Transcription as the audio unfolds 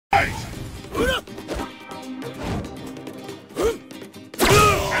Fight!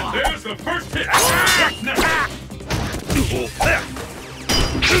 And there's the first hit! What's next?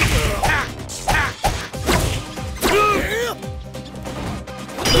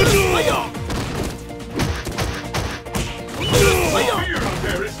 Fear out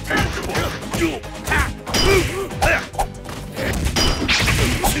there is tangible!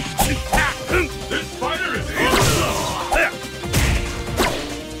 This fighter is in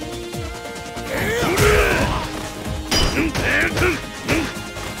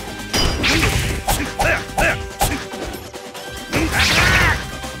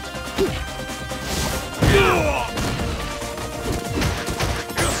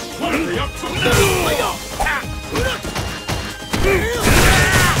what are they up to now?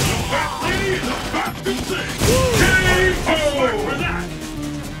 That lady is about to sing! K.O. for that!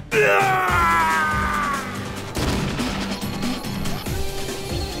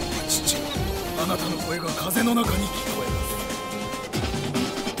 父、あなたの声が風の中に聞こえます。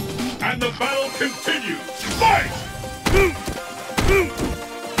 And the battle continues! Fight!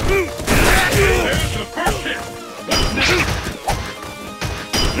 There's the first hit! What's next?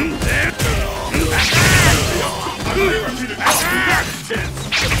 I've never seen a counter that intense!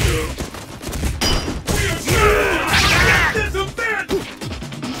 We are at this event!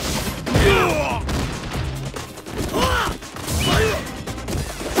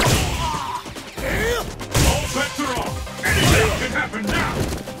 All bets are off! Anything can happen now!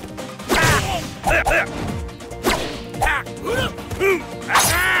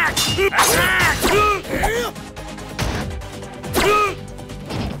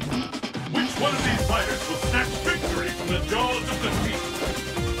 Which one of these fighters will snatch victory from the jaws of defeat?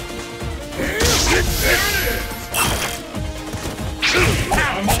 There it is!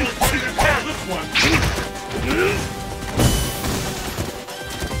 I'm almost ready to call this one!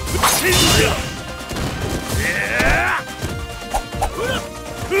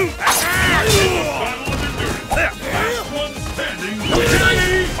 Battle of endurance! Last one standing!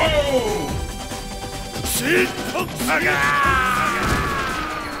 K.O.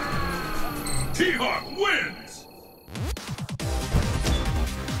 T-Hawk wins!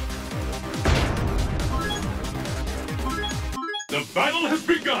 The battle has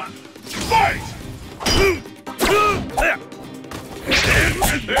begun! Fight!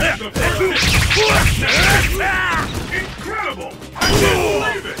 And there's the first hit! Incredible! I can't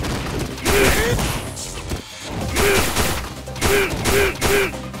believe it!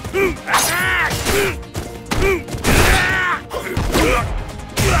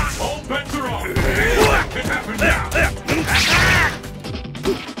 All bets are off! What can happen now?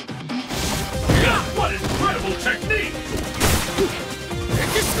 What incredible technique!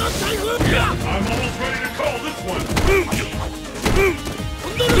 I'm almost ready to call this one!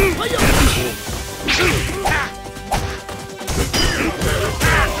 The fear out there is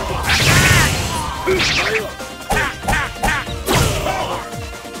tangible!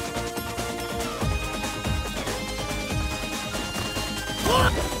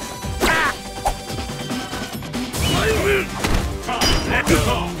 Time to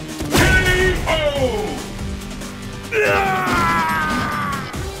off! K.O.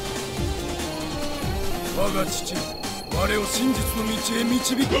 我が父、我を真実の道へ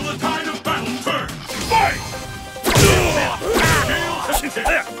導く。 Will the tide of battle turn? Fight!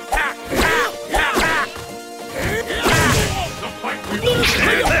 The fight we will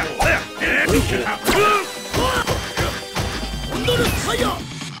stand for! Anything can happen!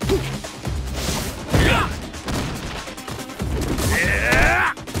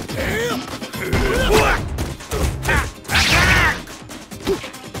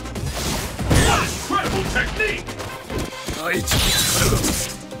 Incredible technique!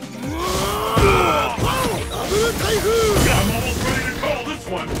 I'm almost ready to call this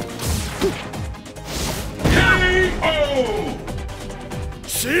one! K.O.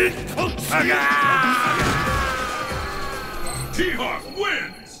 T-Hawk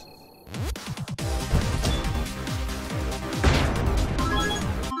wins!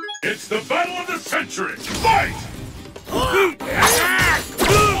 It's the battle of the century! Fight!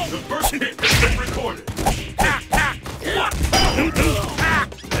 The first hit has been recorded!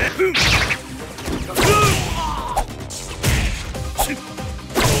 What power!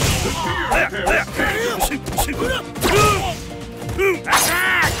 The fear out there is tangible!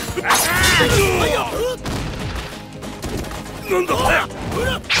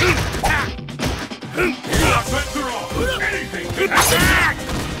 Offense are off! Anything can happen!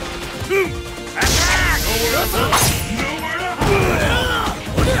 Nowhere to hide!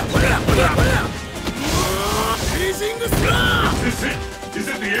 Is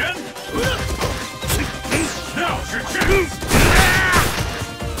it the end? Now's your chance!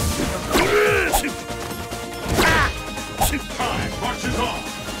 Time marches on!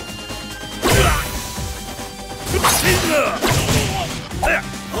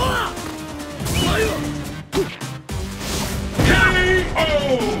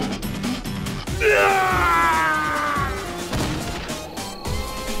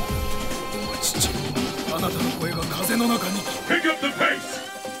 Pick up the pace!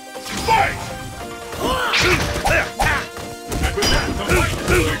 Fight! And with that, the fight is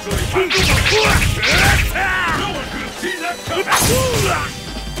virtually no one could have seen that coming!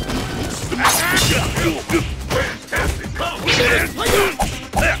 Fantastic combo!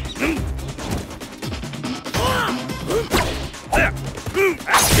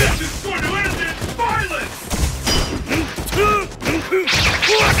 This is going to end in violence!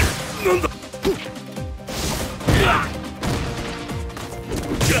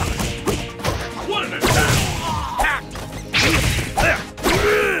 What an attack!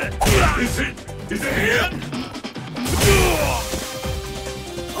 Is it the end?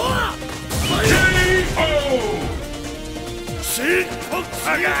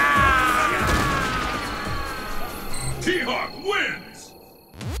 T-Hawk wins!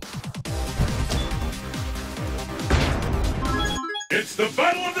 It's the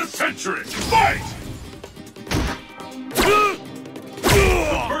battle of the century! Fight!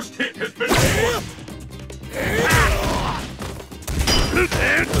 The first hit has been made!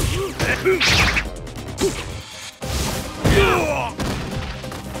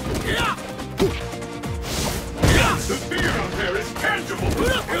 The fear out there is tangible!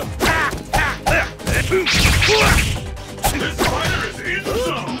 This fighter is in the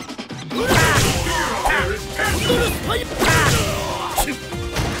zone! The fear out there is tangible! It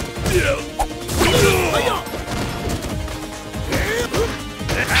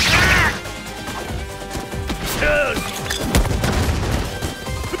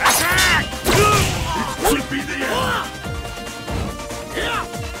could be the end!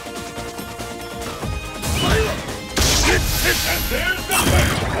 And there's the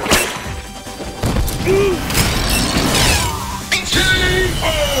winner!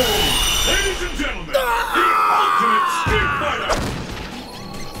 K.O. Ladies and gentlemen, the ultimate Street Fighter!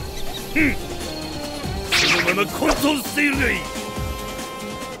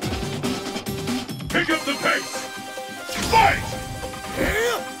 Pick up the pace! Fight!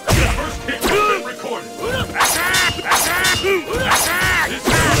 The first hit has been recorded! This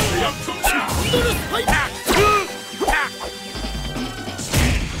is only up to now!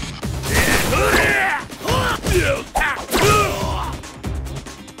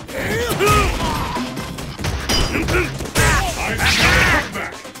 I'm not come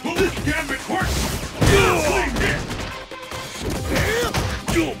back! Will this gambit work? Clean hit!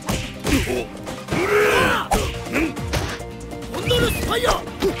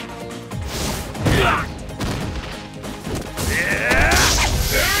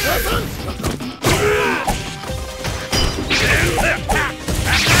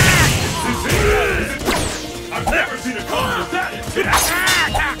 I've never seen a combo that intense!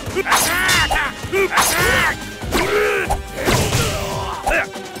 Beautiful!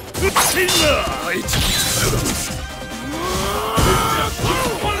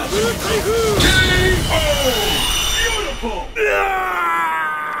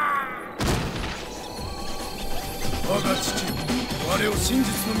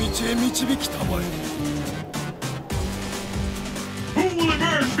 Who will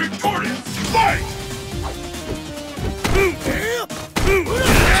emerge victorious? Fight!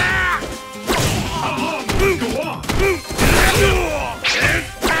 How long will this go on?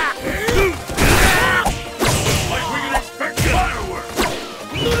 Like we can expect fireworks!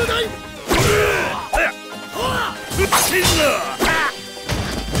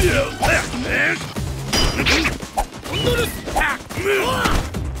 Fear up there is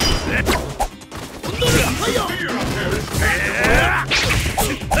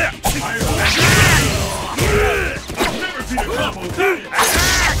I've never seen a combo that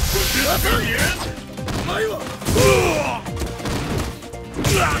intense! Could this be the end?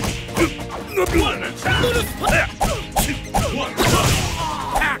 What an attack! What a punch!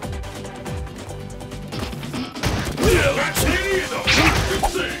 That lady is a rocket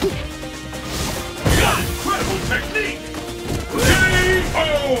thing! Got incredible technique! K.O.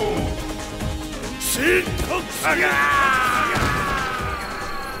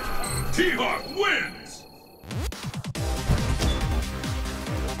 T-Hawk wins!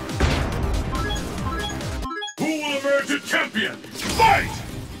 Who will emerge a champion? Fight!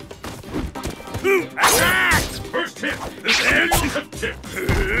 Attack! First tip! The scales have tipped!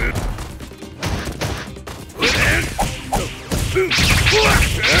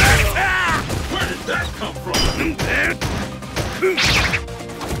 Where did that come from?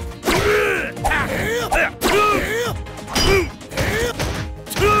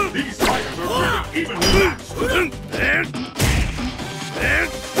 These fighters are running even faster!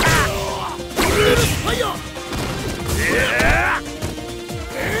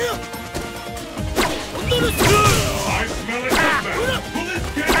 I smell it coming! Will this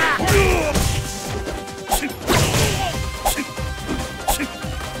get worse?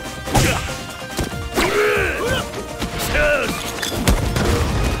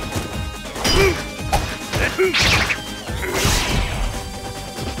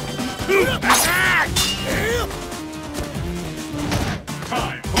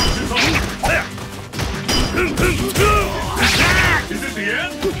 Time punches on! Is it the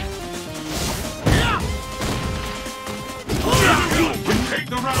end? We take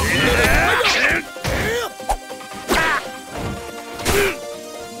the round!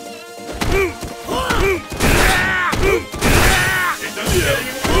 It doesn't get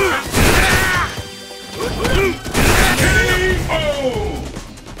any more!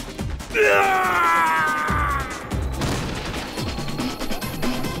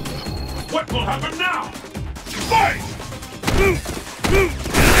 What will happen now? Fight!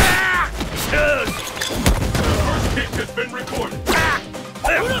 The first kick has been recorded. I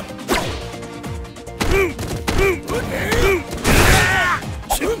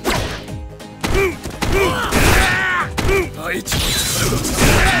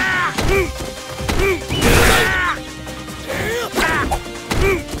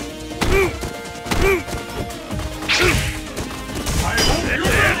hope you're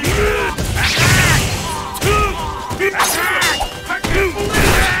ready. I can't believe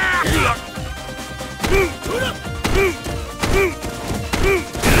it!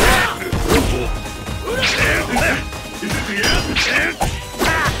 Is it the end?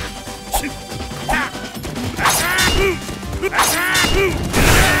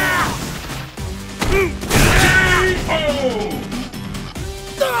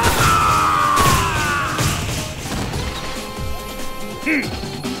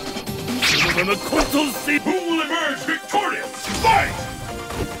 Who will emerge victorious? Fight!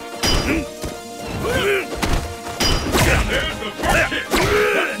 There's the first hit.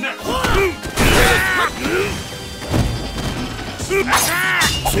 What's next?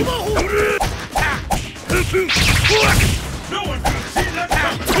 No one could have seen that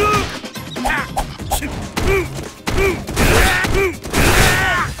coming.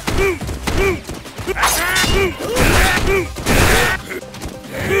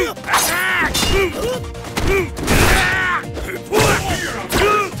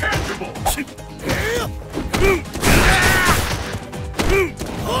 Tangible.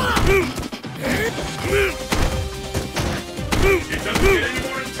 It doesn't get any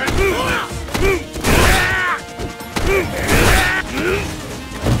more intense than this.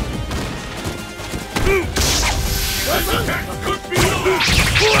 This attack could be the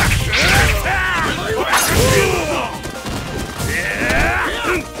last.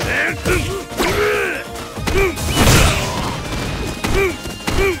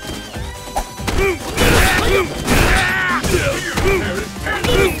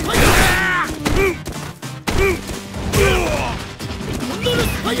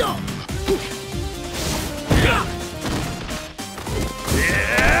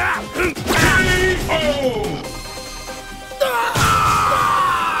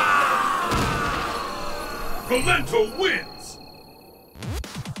 Rolento wins!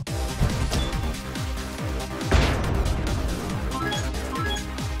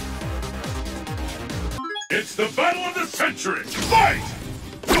 It's the battle of the century! Fight!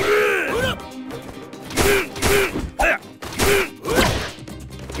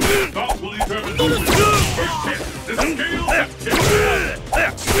 Thawk will determine who wins. First hit, the scale have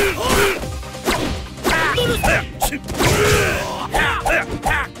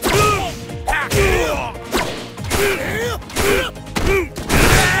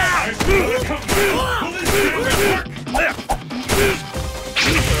I smell it coming! Will this work?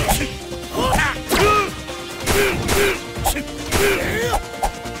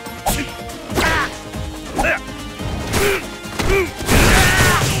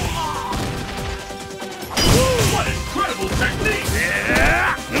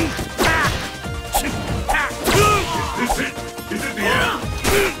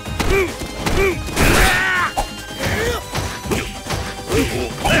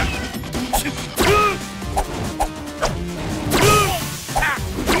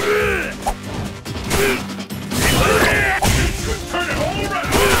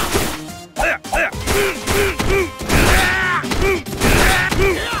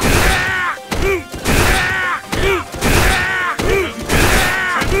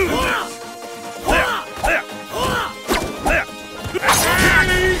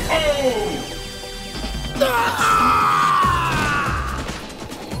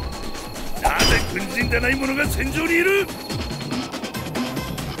 でない者が戦場にいる。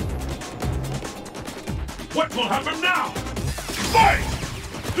 What will happen now? Fight!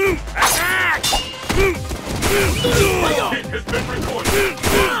 Attack! Hit has been recorded.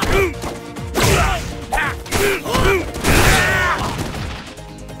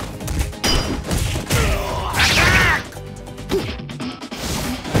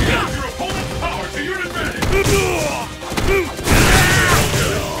 Use your opponent's power to your advantage.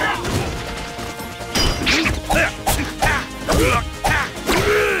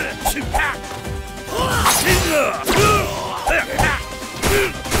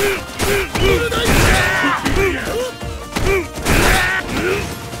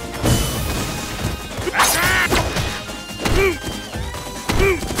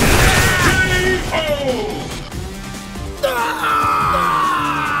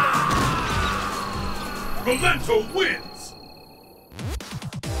 Rolento wins!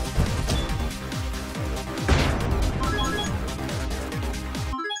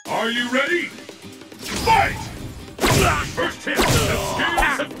 Are you ready? Fight! First hit, the scales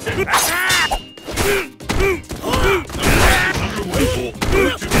have tipped. The fight is underway.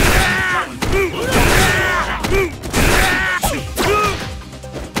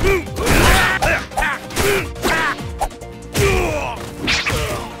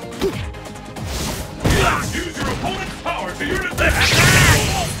 Use your opponent's power to your advantage.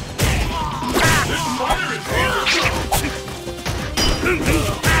 This fighter is here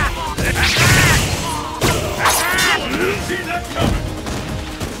to see that coming.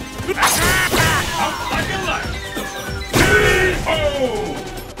 Out like a light. K.O.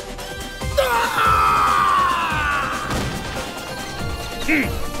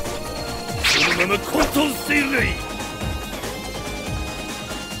 そのまま混沌しているがいい。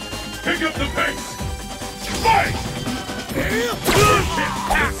 Pick up the pace. Fight! First hit,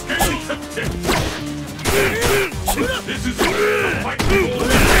 the scales have tipped. This is it. The fight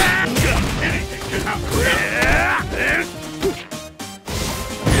will end. Anything can happen.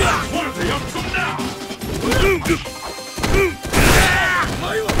 What are they up to now?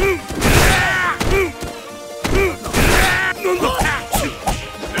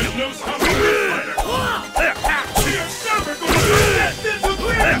 There's no stopping this fighter. We are never going to let this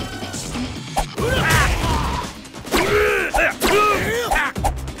win.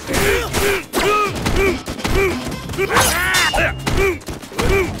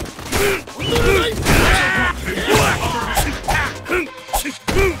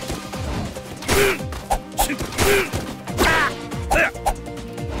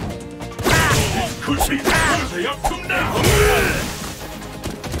 Could be the Thursday up to now.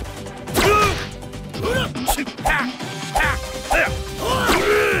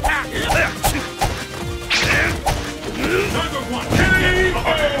 Another one.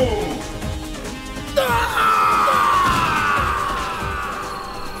 K.O.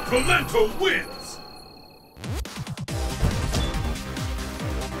 Rolento wins.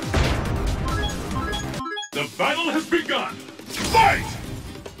 The battle has begun. Fight!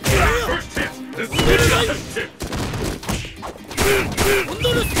 First hit, the scales have tipped. Who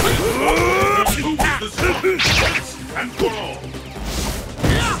is the strongest once and for all?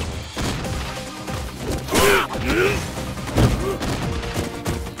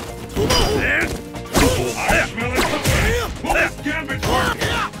 I smell it coming. Will this gambit work?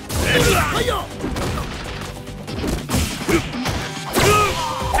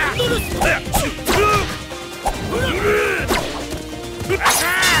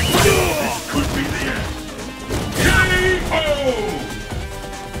 This could be the end. K.O.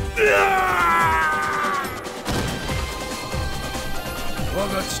 我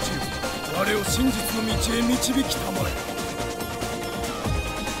が父よ、我を真実の道へ導きたまえ。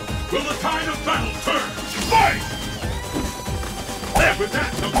 Will the tide of battle turn? Fight! And with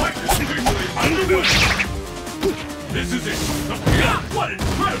that, the fight is officially underway. This is it. What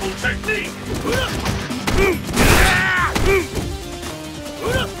incredible technique!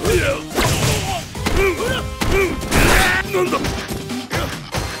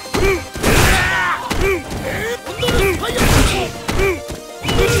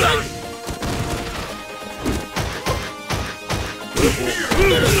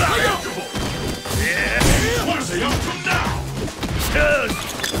 What are they up to now?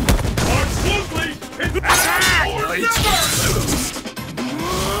 March smoothly! It's now or never!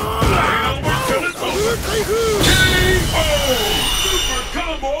 Till it's over! K.O. Super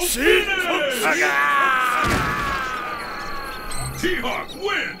Combo finish! T-Hawk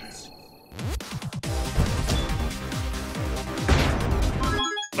wins!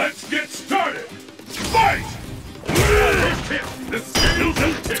 Let's get started! Fight! First hit, the scales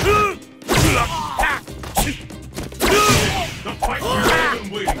have tipped.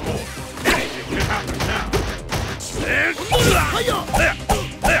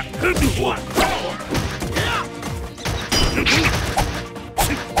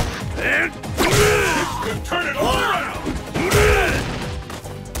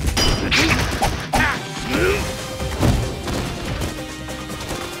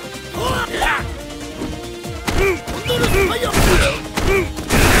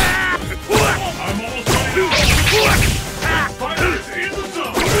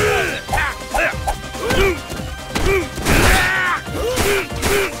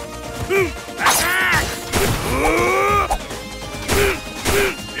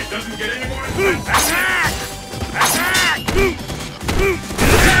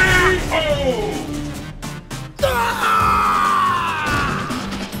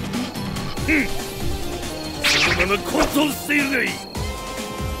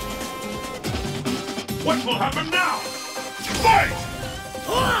 What will happen now? Fight!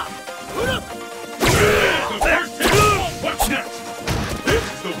 There's the first hit. What's next? This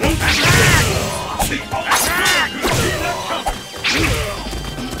is the one. The ultimate could see that coming. I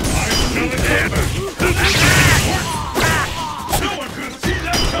smell it coming. No one could see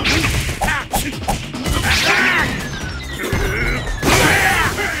that coming.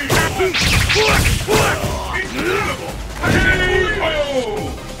 Incredible!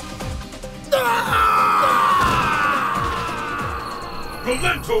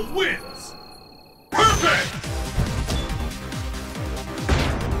 Rolento wins! Perfect!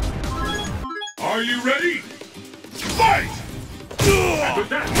 Are you ready? Fight! And with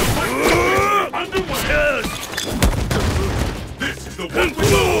that, the fight is underway! This is the one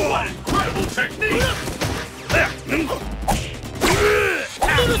with what incredible technique!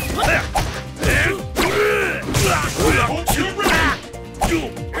 I hope you're ready!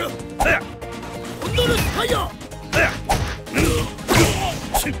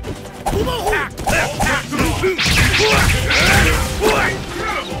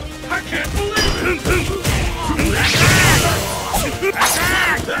 Incredible! I can't believe it! KO!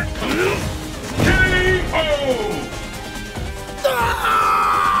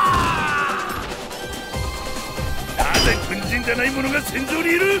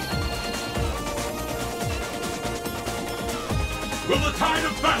 Will the tide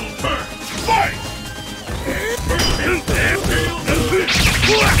of battle turn? Fight!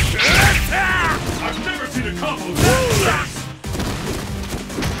 I've never seen a combo that fast!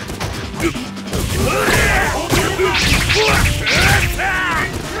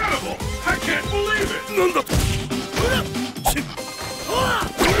 Incredible! I can't believe it!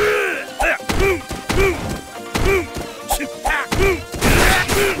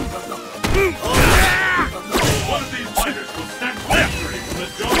 One of these fighters will stand victory from the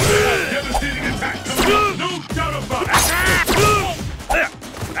jaws of that devastating attack coming up, no doubt about it!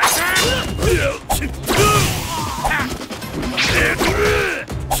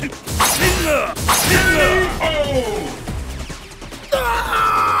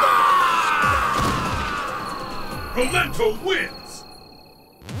 Rolento wins!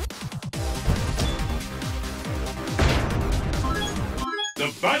 The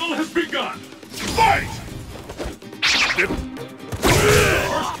battle has begun! Fight!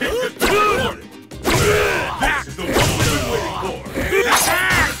 First kick has been recorded. This is the one we've been waiting for! This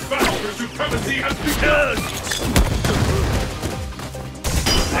battle for supremacy has begun!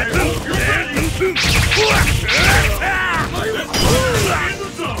 I hope you're ready! This in the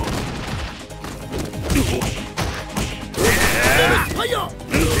zone!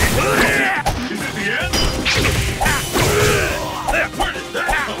 Is it the end? Where did that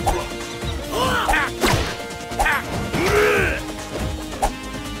come from?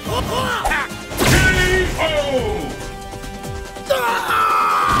 KO!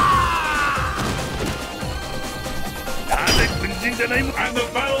 And the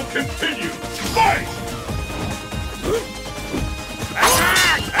battle continues! Fight!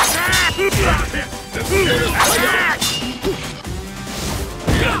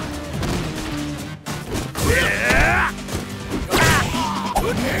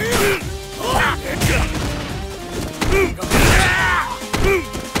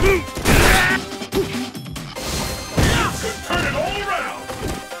 Could turn it all around!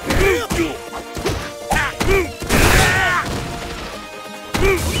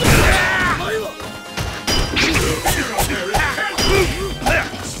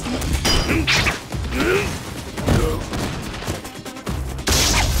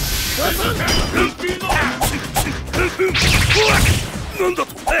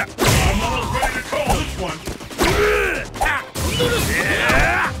 I'm almost ready to call this one.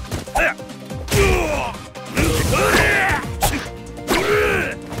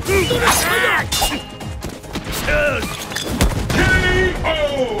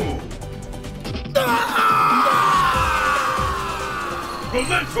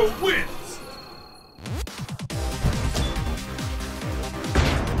 Rolento wins!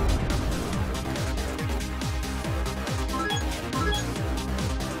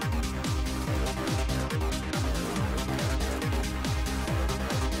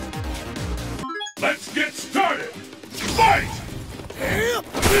 Let's get started! Fight!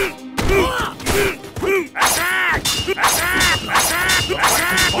 Attack!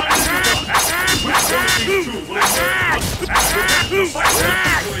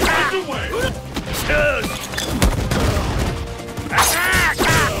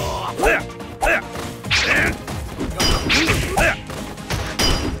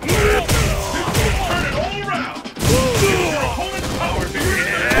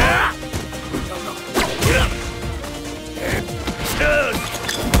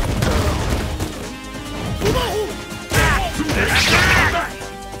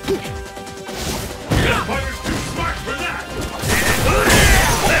 The fighter's too smart for that!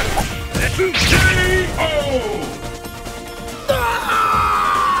 K.O.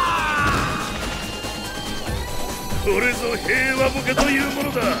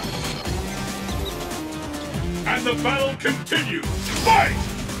 And the battle continues! Fight!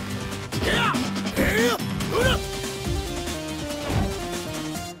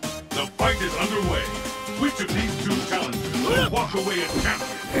 The fight is underway. Which of these two challengers will walk away as champion?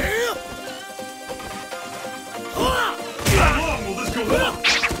 How long will this go on?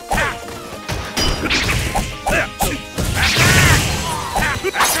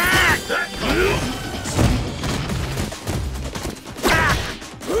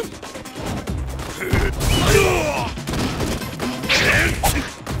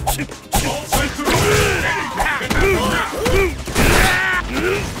 All sides are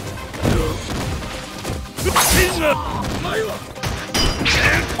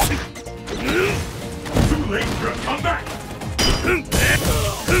too late for a comeback!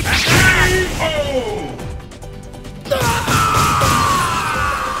 K.O.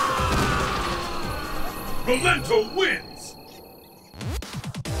 Rolento wins!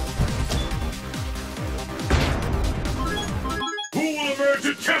 Who will emerge a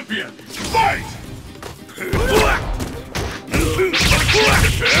champion? Fight!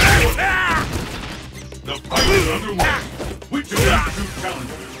 The fight is underway. Which of these two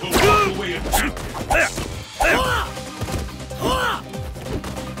challengers will walk away as champion?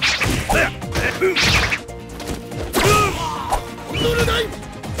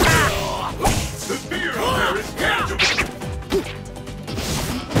 The fear out there is tangible.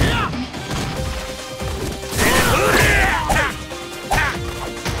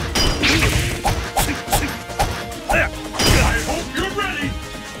 I hope you're ready.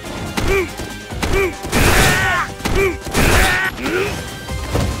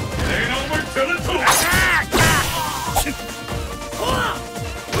 It ain't over till it's over. K.O.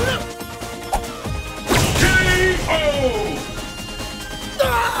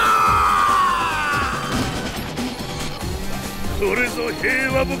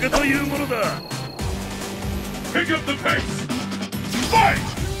 Pick up the pace. Fight!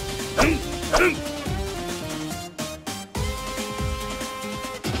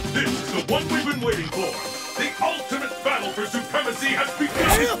 This is the one we've been waiting for. The ultimate battle for supremacy has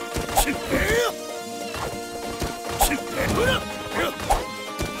begun.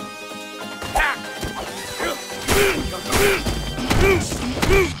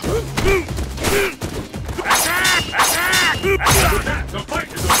 The fight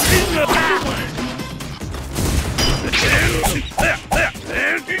is underway.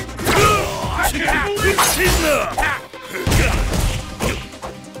 I can't believe it. I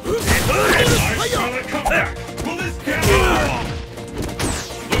smell a comeback. Will this get on?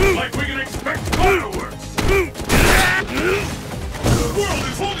 Looks like we can expect fireworks. The world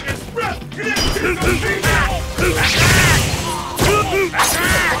is holding its breath in anticipation now. The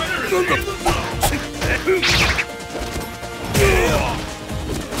fighter is in the zone.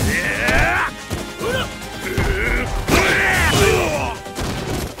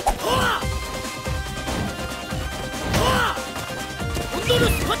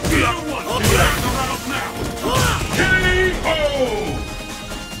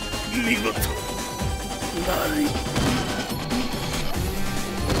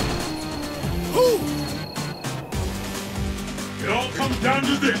 It all comes down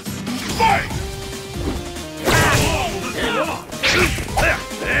to this. Fight! How long will this go on?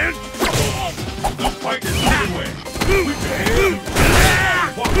 The fight is underway. We can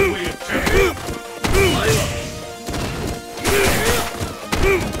walk away as champion.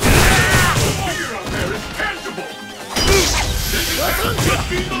 The fear out there is tangible. This could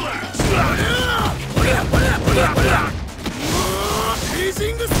be the last.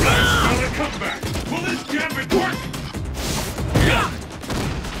 Now the comeback. Will this gambit work?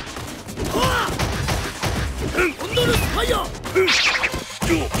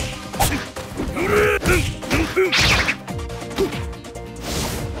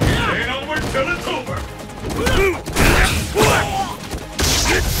 Ain't over till it's over.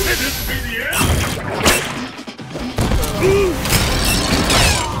 Could this be the end?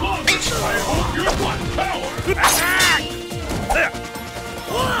 I hope you're one power. Attack!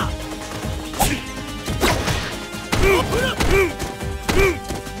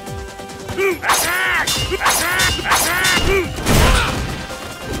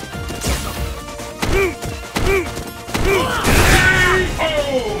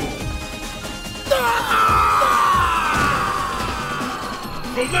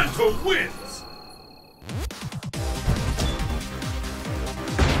 Rolento wins!